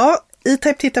 Ja,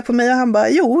 E-Type tittar på mig och han bara,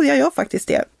 jo, jag gör faktiskt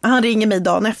det. Han ringer mig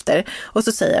dagen efter och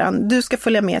så säger han, du ska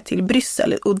följa med till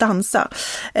Bryssel och dansa.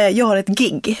 Jag har ett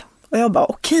gig. Och jag bara,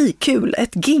 okej, kul,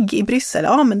 ett gig i Bryssel.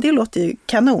 Ja, men det låter ju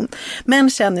kanon. Men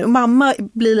känner, och mamma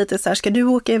blir lite så här, ska du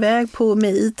åka iväg på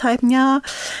med E-Type? Ja.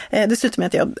 Det slutar med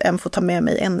att jag får ta med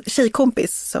mig en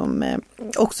tjejkompis som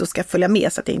också ska följa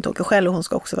med så att jag inte åker själv och hon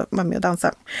ska också vara med och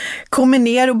dansa. Kommer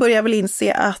ner och börjar väl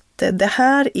inse att det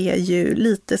här är ju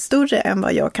lite större än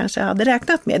vad jag kanske hade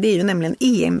räknat med. Det är ju nämligen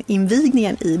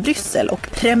EM-invigningen i Bryssel och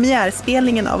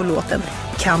premiärspelningen av låten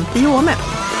Campione.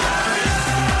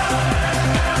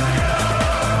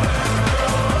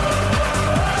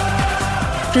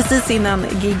 Precis innan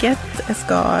gigget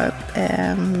ska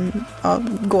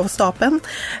gå av stapeln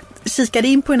kikade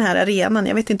in på den här arenan.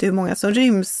 Jag vet inte hur många som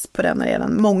ryms på den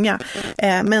arenan. Många.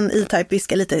 Men E-Type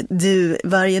viskar lite, du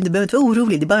behöver inte vara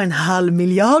orolig. Det är bara 500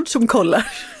 miljoner som kollar.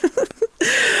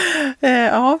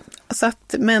 Ja, så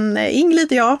att, men Ingrid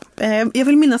och jag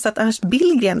vill minnas att Ernst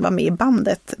Billgren var med i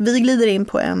bandet. Vi glider in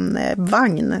på en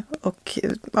vagn och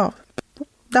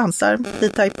dansar.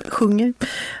 E-Type sjunger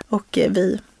och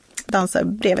vi dansar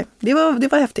bredvid. Det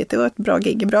var häftigt. Det var ett bra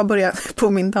gig. Bra början på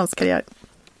min danskarriär.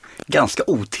 Ganska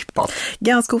otippat.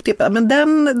 Ganska otippat. Men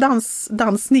den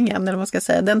dansningen, eller vad ska jag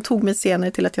säga, den tog mig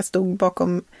senare till att jag stod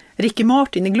bakom Ricky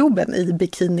Martin i Globen i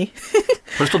bikini.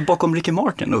 Har du stått bakom Ricky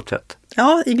Martin uppträtt?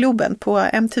 Ja, i Globen på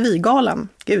MTV-galan.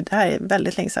 Gud, det här är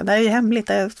väldigt länge sedan. Det här är ju hemligt.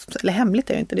 Eller hemligt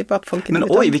är det inte. Det är bara att folk inte vet.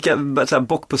 Men oj, vilka så här,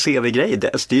 bock på CV-grejer.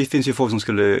 Det finns ju folk som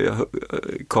skulle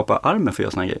kapa armen för att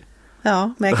göra såna grejer.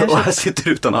 Ja, men jag kanske... Och här sitter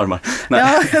du utan armar. Nej.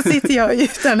 Ja, jag sitter jag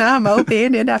utan armar och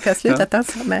ben. Det är därför jag slutat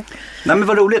dansa med. Nej, men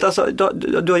vad roligt. Alltså,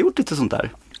 du har gjort lite sånt där.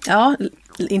 Ja,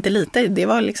 inte lite. Det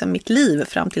var liksom mitt liv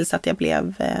fram tills att jag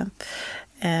blev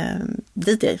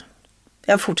DJ.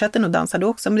 Jag fortsatte nog dansa då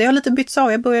också. Men det har lite bytts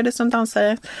av. Jag började som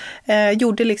dansare.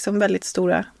 Gjorde liksom väldigt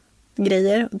stora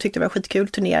grejer. Och tyckte det var skitkul.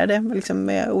 Turnerade liksom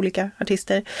med olika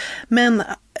artister. Men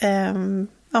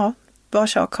var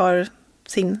sak har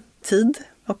sin tid.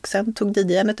 Och sen tog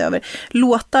DJ-andet över.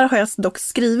 Låtar har jag dock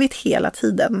skrivit hela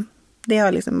tiden. Det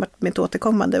har liksom varit mitt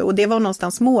återkommande. Och det var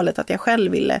någonstans målet att jag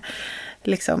själv ville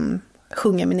liksom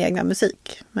sjunga min egna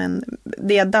musik. Men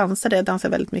det jag dansade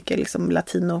väldigt mycket liksom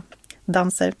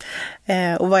latino-danser.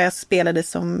 Och vad jag spelade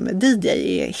som DJ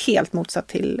är helt motsatt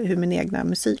till hur min egna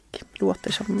musik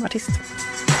låter som artist.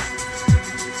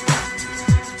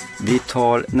 Vi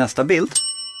tar nästa bild.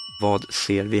 Vad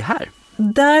ser vi här?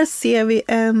 Där ser vi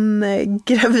en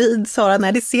gravid Sara.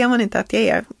 Nej, det ser man inte att jag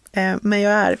är. Men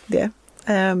jag är det.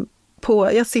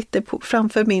 Jag sitter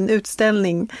framför min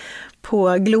utställning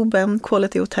på Globen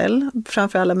Quality Hotel.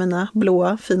 Framför alla mina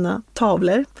blåa fina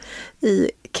tavlor.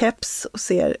 I keps och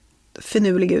ser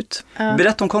finurlig ut.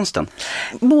 Berätta om konsten.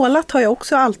 Målat har jag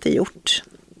också alltid gjort.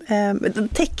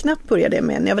 Tecknat började jag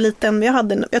med när jag var liten.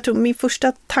 Jag tror min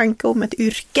första tanke om ett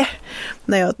yrke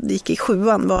när jag gick i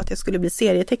 7:an var att jag skulle bli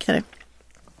serietecknare.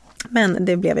 Men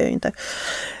det blev jag ju inte.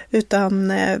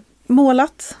 Utan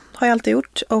målat har jag alltid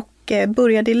gjort och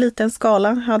började i liten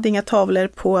skala. Hade inga tavlor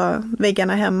på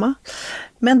väggarna hemma.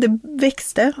 Men det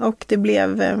växte och det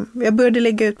blev... Jag började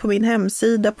lägga ut på min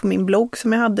hemsida, på min blogg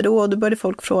som jag hade då. Och då började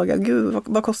folk fråga, gud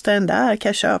vad kostar den där? Kan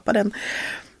jag köpa den?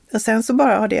 Och sen så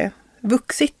bara har det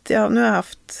vuxit. Nu har jag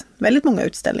haft väldigt många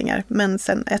utställningar. Men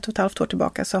sen 1,5 år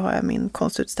tillbaka så har jag min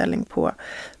konstutställning på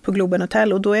Globen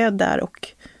Hotel. Och då är jag där och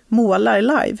målar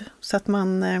live. Så att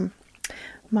man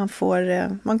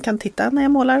kan titta när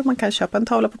jag målar. Man kan köpa en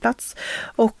tavla på plats.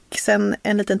 Och sen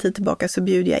en liten tid tillbaka så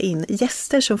bjuder jag in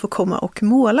gäster som får komma och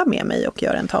måla med mig och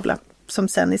göra en tavla. Som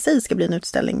sen i sig ska bli en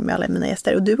utställning med alla mina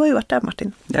gäster. Och du har ju varit där,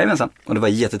 Martin. Jajamensan. Och det var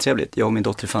jättetrevligt. Jag och min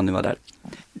dotter Fanny var där.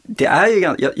 Det är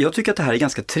ju, jag tycker att det här är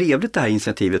ganska trevligt, det här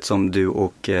initiativet som du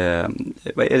och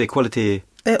vad är det, Quality...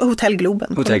 Hotel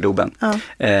Globen. Hotel Globen. Ja.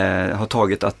 Har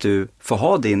tagit att du får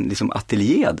ha din liksom,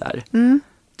 ateljé där. Mm.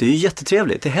 Det är ju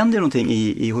jättetrevligt. Det händer ju någonting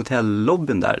i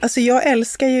hotellobbyn där. Alltså jag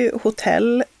älskar ju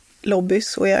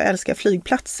hotellobbys och jag älskar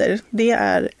flygplatser. Det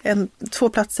är 2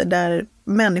 platser där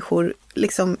människor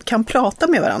liksom kan prata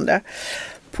med varandra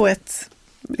på ett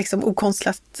liksom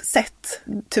okonstlat sätt.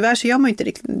 Tyvärr så gör man ju inte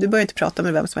riktigt, du börjar inte prata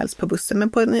med vem som helst på bussen, men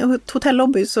på en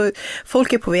hotellobby så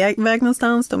folk är på väg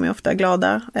någonstans, de är ofta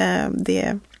glada.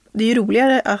 Det är ju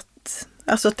roligare att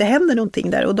Alltså att det händer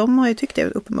någonting där. Och de har ju tyckt det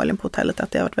uppenbarligen på hotellet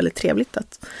att det har varit väldigt trevligt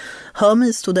att ha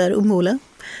mig stå där och måla.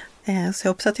 Så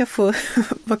jag hoppas att jag får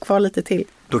vara kvar lite till.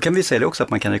 Då kan vi säga det också att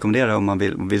man kan rekommendera om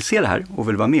man vill se det här och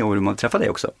vill vara med och vill man träffa dig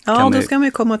också. Ja, då ska man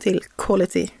ju komma till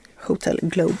Quality Hotel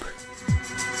Globe.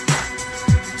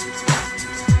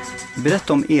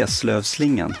 Berätta om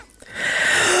Eslövslingan.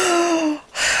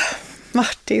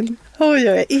 Martin,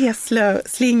 oj,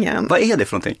 Eslövslingan. Vad är det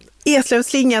för någonting?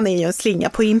 Eslövslingan är ju en slinga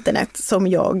på internet som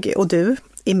jag och du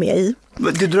är med i.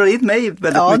 Du drar in mig väldigt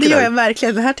mycket. Ja, det gör där. jag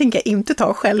verkligen. Det här tänker jag inte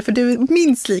ta själv, för du är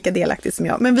minst lika delaktig som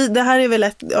jag. Men det här är väl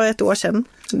ett år sedan,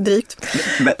 drygt.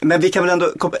 Men vi kan väl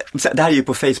ändå, det här är ju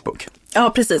på Facebook. Ja,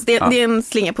 precis. Det är en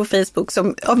slinga på Facebook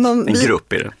som av någon... En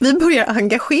grupp är det. Vi börjar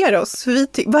engagera oss.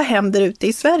 För vad händer ute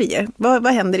i Sverige? Vad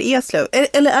händer i Eslöv?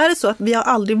 Eller är det så att vi har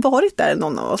aldrig varit där,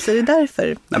 någon av oss? Är det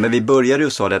därför? Nej, men vi började ju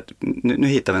och sa det att nu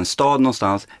hittar vi en stad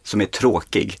någonstans som är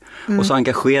tråkig. Och så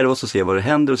engagerar vi oss och ser vad det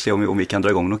händer och ser om vi kan dra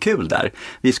igång något kul där.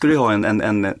 Vi skulle ju ha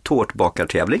en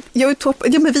tårtbakartävling. Ja,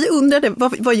 men vi undrade,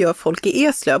 vad gör folk i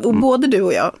Eslöv? Och både du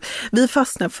och jag, vi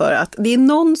fastnar för att det är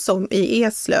någon som i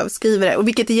Eslöv skriver det, och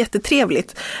vilket är jättetrevligt.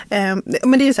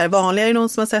 Men det är ju så här vanligt, är det någon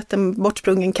som har sett en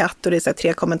bortsprungen katt och det är så här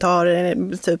 3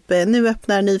 kommentarer, typ nu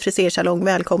öppnar ny frisersalong,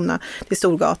 välkomna till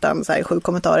Storgatan, så här 7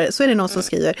 kommentarer, så är det någon som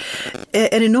skriver,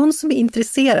 är det någon som är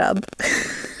intresserad?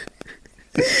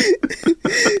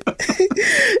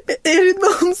 Är det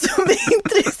någon som är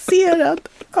intresserad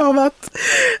av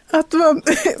att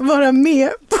vara med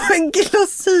på en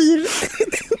glasyr?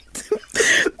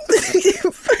 Men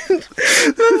gud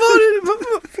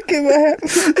vad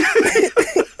hemskt.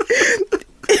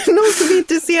 Är det någon som är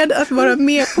intresserad att vara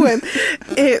med på en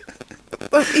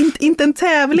inte en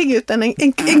tävling utan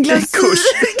en glasyrkurs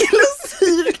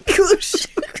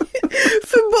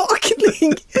för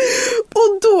bakning.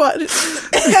 Och då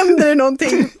händer det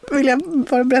någonting, vill jag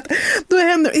bara berätta. Då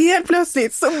händer helt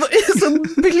plötsligt så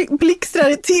blixtrar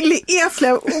det till i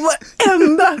Eslöv, och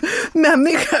varenda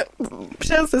människa,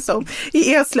 känns det som,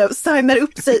 i Eslöv signar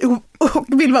upp sig och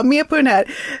vill vara med på den här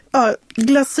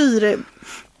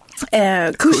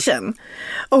kursen.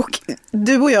 Och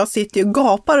du och jag sitter ju och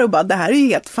gapar och bara, det här är ju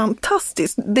helt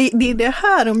fantastiskt. Det är det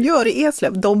här de gör i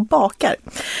Eslöv, de bakar.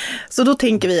 Så då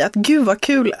tänker vi att gud vad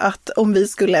kul att om vi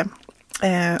skulle,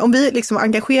 om vi liksom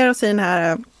engagerar oss i den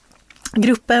här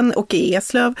gruppen och i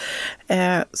Eslöv,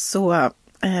 så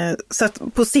att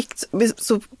på sikt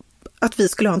så att vi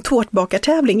skulle ha en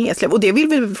tårtbakartävling i Eslöv, och det vill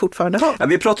vi fortfarande ha. Ja,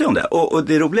 vi pratar ju om det, och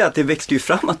det roliga är att det växte ju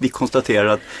fram att vi konstaterar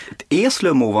att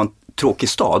Eslöv må vara en tråkig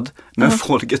stad, men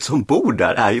folket som bor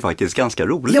där är ju faktiskt ganska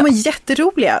roliga. Ja, men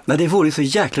jätteroliga. Nej, det vore så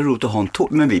jäkla roligt att ha en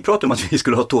men vi pratade om att vi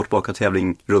skulle ha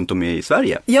tårtbakartävling runt om i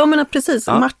Sverige. Ja, men precis.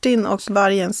 Ja. Martin och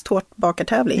Vargens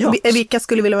tårtbakartävling. Ja. Vilka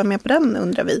skulle vilja vara med på den,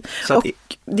 undrar vi. Och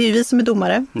det är ju vi som är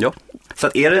domare. Ja. Så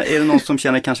att är det någon som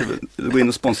känner kanske gå in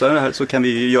och sponsra det här, så kan vi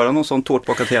ju göra någon sån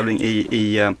tårtbakartävling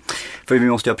för vi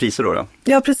måste ju ha priser då.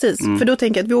 Ja, precis. För då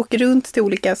tänker jag att vi åker runt till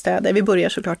olika städer. Vi börjar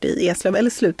såklart i Eslöv eller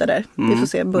slutar där. Vi får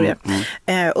se, börja.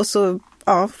 Och så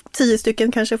 10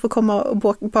 stycken kanske får komma och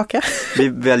baka. Vi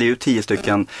väljer ju 10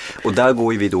 stycken, och där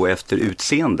går vi då efter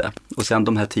utseende. Och sen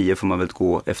de här 10 får man väl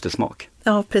gå efter smak.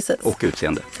 Ja, precis. Och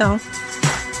utseende. Ja.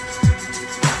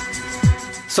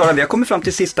 Sara, vi har kommit fram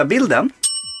till sista bilden.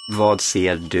 Vad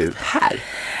ser du här?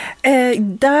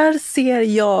 Där ser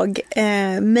jag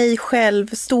mig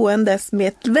själv ståendes med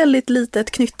ett väldigt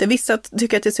litet knytte. Vissa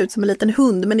tycker att det ser ut som en liten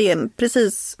hund, men det är en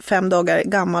precis 5 dagar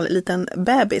gammal liten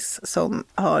bebis som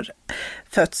har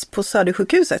fötts på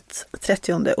Södersjukhuset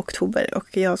 30 oktober.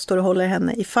 Och jag står och håller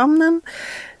henne i famnen,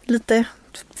 lite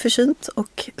försynt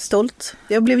och stolt.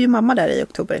 Jag blev ju mamma där i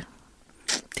oktober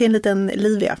till en liten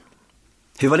Livia.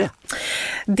 Hur var det?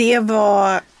 Det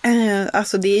var,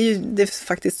 alltså det är ju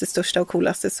faktiskt det största och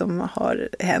coolaste som har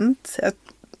hänt.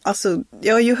 Alltså,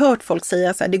 jag har ju hört folk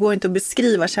säga så här, det går inte att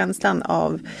beskriva känslan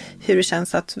av hur det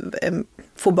känns att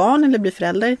få barn eller bli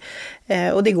förälder.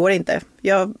 Och det går inte.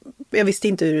 Jag visste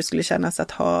inte hur det skulle kännas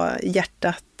att ha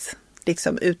hjärtat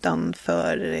liksom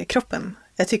utanför kroppen.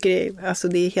 Jag tycker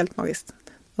det är helt magiskt.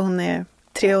 Hon är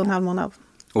 3,5 månader.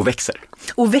 Och växer.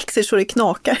 Och växer så det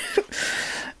knakar.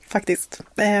 Faktiskt.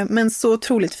 Men så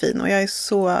otroligt fin, och jag är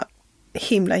så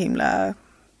himla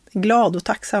glad och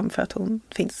tacksam för att hon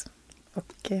finns.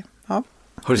 Och, ja.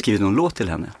 Har du skrivit någon låt till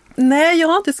henne? Nej, jag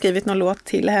har inte skrivit någon låt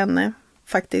till henne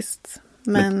faktiskt.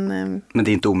 Men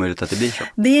det är inte omöjligt att det blir så?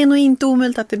 Det är nog inte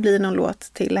omöjligt att det blir någon låt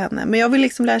till henne. Men jag vill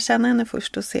liksom lära känna henne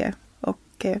först och se.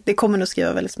 Och det kommer nog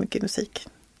skriva väldigt mycket musik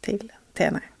till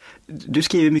henne. Du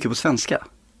skriver mycket på svenska?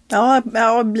 Ja,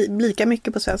 lika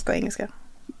mycket på svenska och engelska.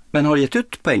 Men har du gett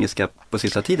ut på engelska på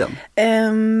sista tiden?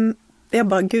 Jag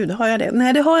bara, gud, har jag det?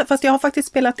 Nej, det har jag. Fast jag har faktiskt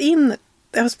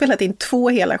spelat in 2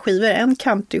 hela skivor. En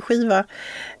countryskiva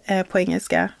på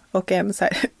engelska och en så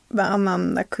här,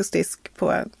 annan akustisk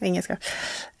på engelska.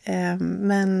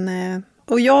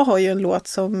 Och jag har ju en låt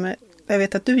som jag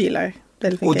vet att du gillar.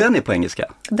 Och den är på engelska?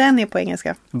 Den är på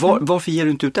engelska. Varför ger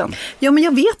du inte ut den? Ja, men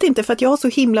jag vet inte, för att jag har så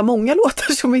himla många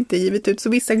låtar som inte är givet ut, så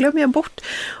vissa glömmer jag bort.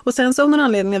 Och sen så av någon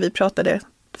anledning när vi pratade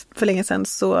för länge sedan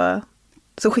så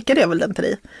skickade jag väl den till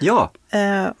dig. Ja.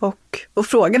 Och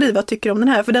frågade dig vad tycker du om den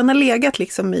här? För den har legat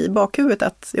liksom i bakhuvudet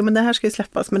att men den här ska ju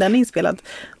släppas, men den är inspelad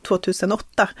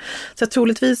 2008. Så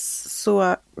troligtvis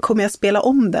så kommer jag spela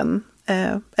om den.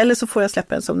 Eller så får jag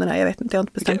släppa den som den här, jag vet inte, jag har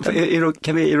inte bestämt den. Är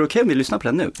det okej om vi lyssnar på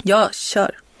den nu? Ja,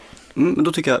 kör. Men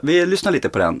då tycker jag, vi lyssnar lite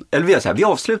på den. Eller vi gör så här, vi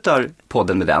avslutar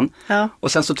podden med den. Ja.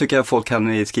 Och sen så tycker jag folk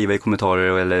kan skriva i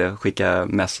kommentarer eller skicka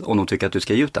mess om de tycker att du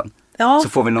ska ge ut den. Ja. Så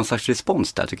får vi någon slags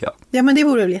respons där, tycker jag. Ja, men det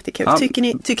vore väl jättekul. Ja.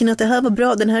 Tycker ni att det här var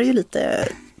bra? Den här är ju lite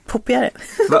poppigare.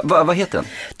 Vad heter den?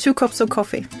 2 cups of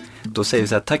coffee. Då säger vi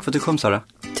så här, tack för att du kom, Sara.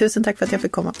 Tusen tack för att jag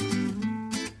fick komma.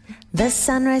 The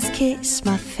sunrise kissed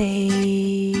my face.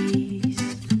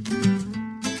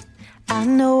 I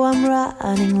know I'm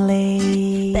running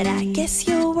late, but I guess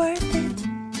you're worth it.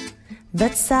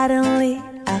 But suddenly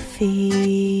I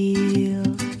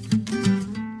feel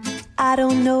I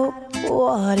don't know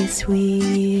what is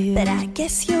real, but I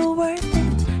guess you're worth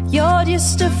it. You're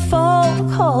just a phone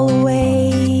call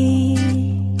away,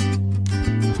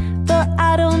 but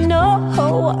I don't know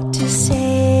what to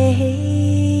say.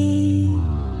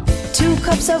 2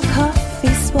 cups of coffee